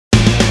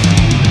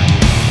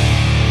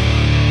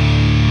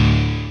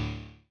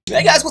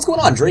Hey guys, what's going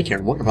on? Draykke here,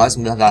 and welcome to reply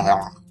some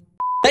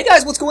Hey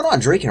guys, what's going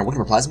on? Draykke here, and welcome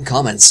to reply some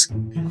comments.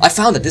 I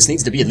found that this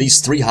needs to be at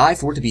least 3 high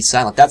for it to be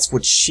silent. That's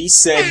what she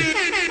said.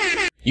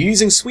 You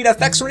using Sweet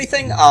FX or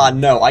anything?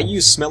 No, I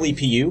use Smelly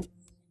PU.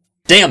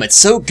 Damn, it's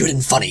so good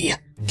and funny.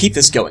 Keep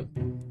this going.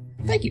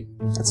 Thank you.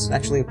 That's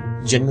actually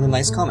a genuinely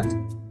nice comment.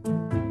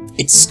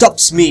 It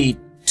stops me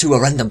to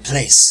a random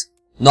place,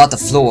 not the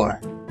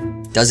floor.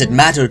 Does it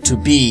matter to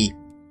be?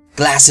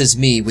 Glasses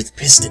me with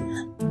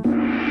piston.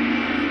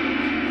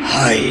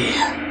 Hi.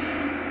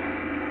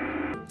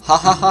 Ha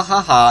ha ha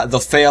ha ha, the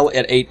fail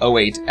at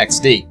 808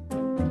 XD.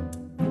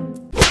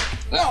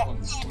 Oh,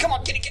 come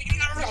on, get it,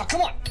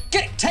 come on,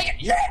 get it, take it,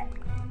 yeah!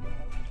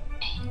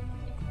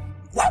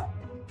 What?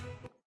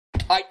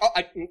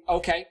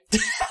 Okay.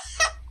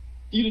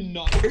 You did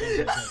not. To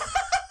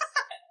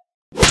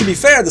be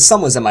fair, the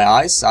sun was in my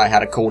eyes. I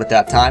had a cold at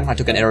that time. I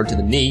took an arrow to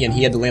the knee, and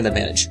he had the land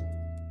advantage.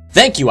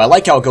 Thank you, I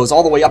like how it goes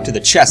all the way up to the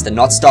chest and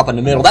not stop in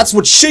the middle. That's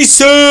what she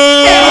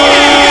said!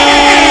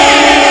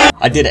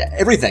 I did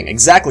everything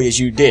exactly as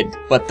you did,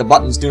 but the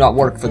buttons do not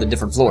work for the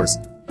different floors.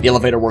 The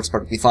elevator works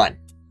perfectly fine.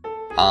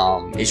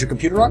 Is your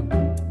computer on?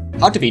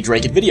 How to be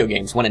Draykke at video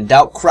games. When in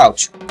doubt,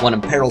 crouch. When in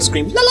peril,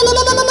 scream la la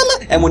la la la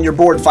la. And when you're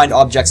bored, find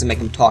objects and make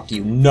them talk to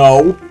you.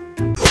 No!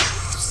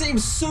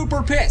 Seems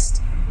super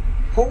pissed.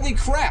 Holy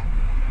crap.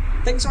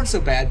 Things aren't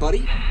so bad,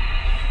 buddy.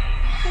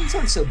 Things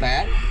aren't so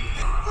bad.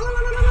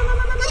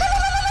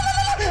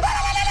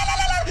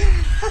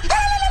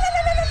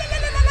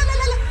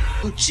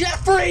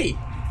 Jeffrey!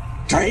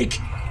 Draykke!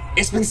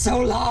 It's been so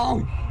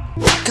long!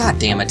 God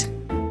damn it.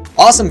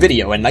 Awesome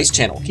video and nice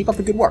channel. Keep up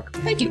the good work.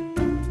 Thank you.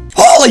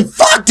 Holy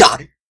fuck,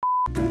 Doc!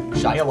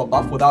 Shia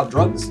LaBeouf without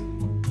drugs?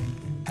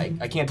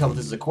 I can't tell if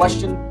this is a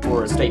question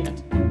or a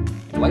statement.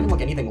 Do I even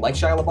look anything like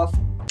Shia LaBeouf?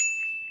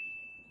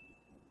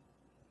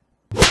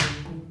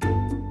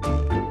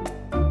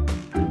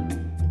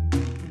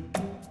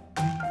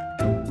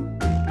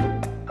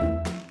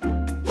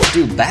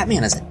 Dude,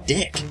 Batman is a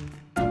dick.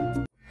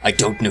 I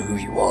don't know who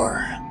you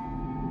are.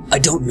 I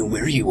don't know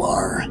where you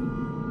are.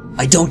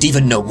 I don't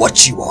even know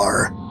what you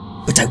are.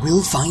 But I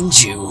will find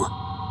you.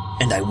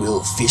 And I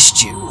will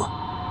fist you.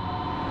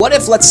 What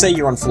if, let's say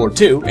you're on floor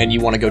 2, and you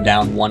want to go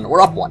down 1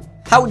 or up 1?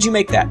 How would you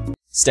make that?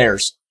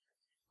 Stairs.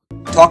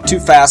 Talk too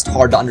fast,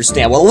 hard to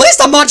understand. Well, at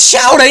least I'm not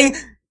shouting!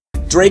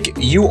 Draykke,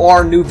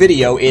 your new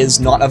video is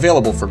not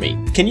available for me.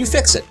 Can you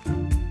fix it?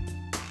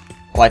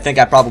 Well, I think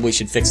I probably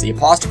should fix the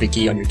apostrophe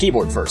key on your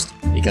keyboard first,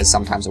 because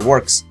sometimes it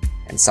works,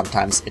 and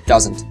sometimes it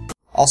doesn't.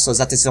 Also,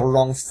 that is the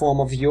wrong form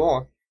of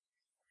your.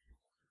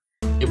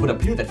 It would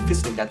appear that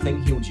fisting that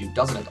thing healed you,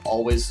 doesn't it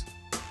always?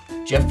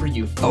 Jeffrey,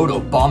 you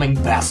photo-bombing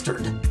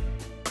bastard.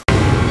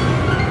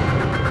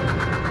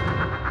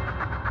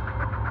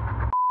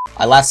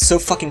 I laughed so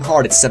fucking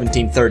hard at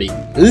 1730.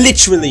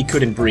 Literally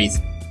couldn't breathe.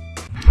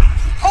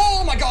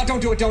 Oh my god, don't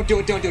do it, don't do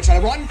it, don't do it. Should I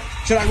run?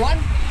 Should I run?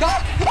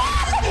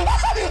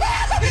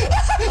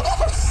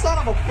 Oh, son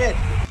of a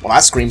bitch. Well,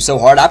 I screamed so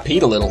hard I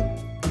peed a little.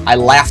 I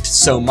laughed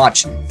so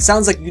much.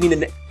 Sounds like you need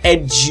an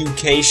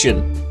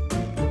education.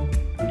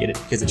 Get it?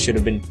 Because it should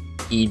have been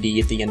ED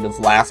at the end of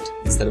laughed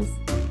instead of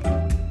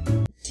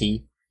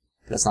T.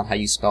 That's not how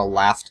you spell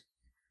laughed.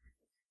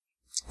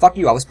 Fuck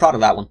you, I was proud of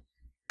that one.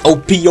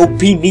 OP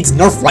needs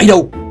nerf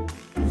righto!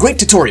 Great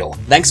tutorial.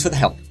 Thanks for the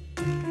help.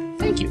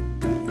 Thank you.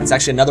 That's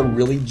actually another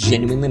really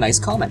genuinely nice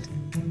comment.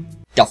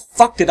 The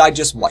fuck did I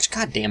just watch?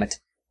 God damn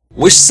it.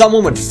 Wish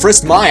someone would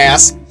frisk my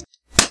ass.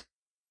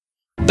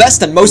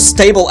 Best and most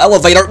stable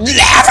elevator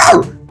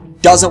ever!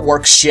 Doesn't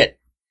work shit.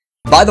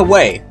 By the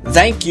way,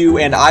 thank you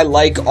and I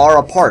like are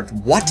apart.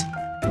 What?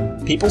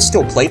 People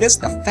still play this?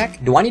 The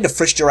feck? Do I need to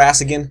frisk your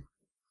ass again?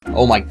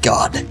 Oh my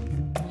god.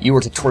 You were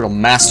a tutorial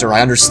master,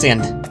 I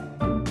understand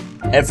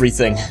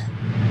everything.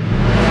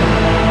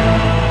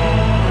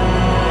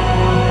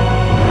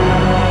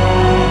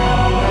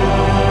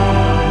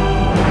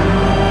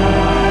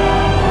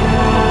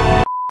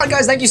 Alright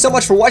guys, thank you so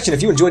much for watching.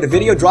 If you enjoyed the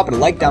video, drop it a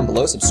like down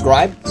below,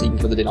 subscribe so you can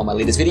put it in all my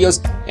latest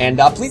videos, and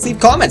please leave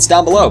comments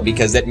down below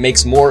because that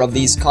makes more of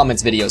these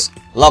comments videos.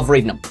 Love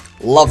reading them.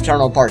 Love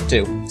tearing them apart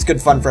too. It's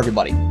good fun for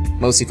everybody.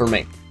 Mostly for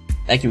me.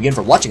 Thank you again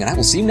for watching and I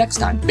will see you next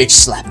time. Bitch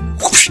slap.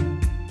 Whoosh.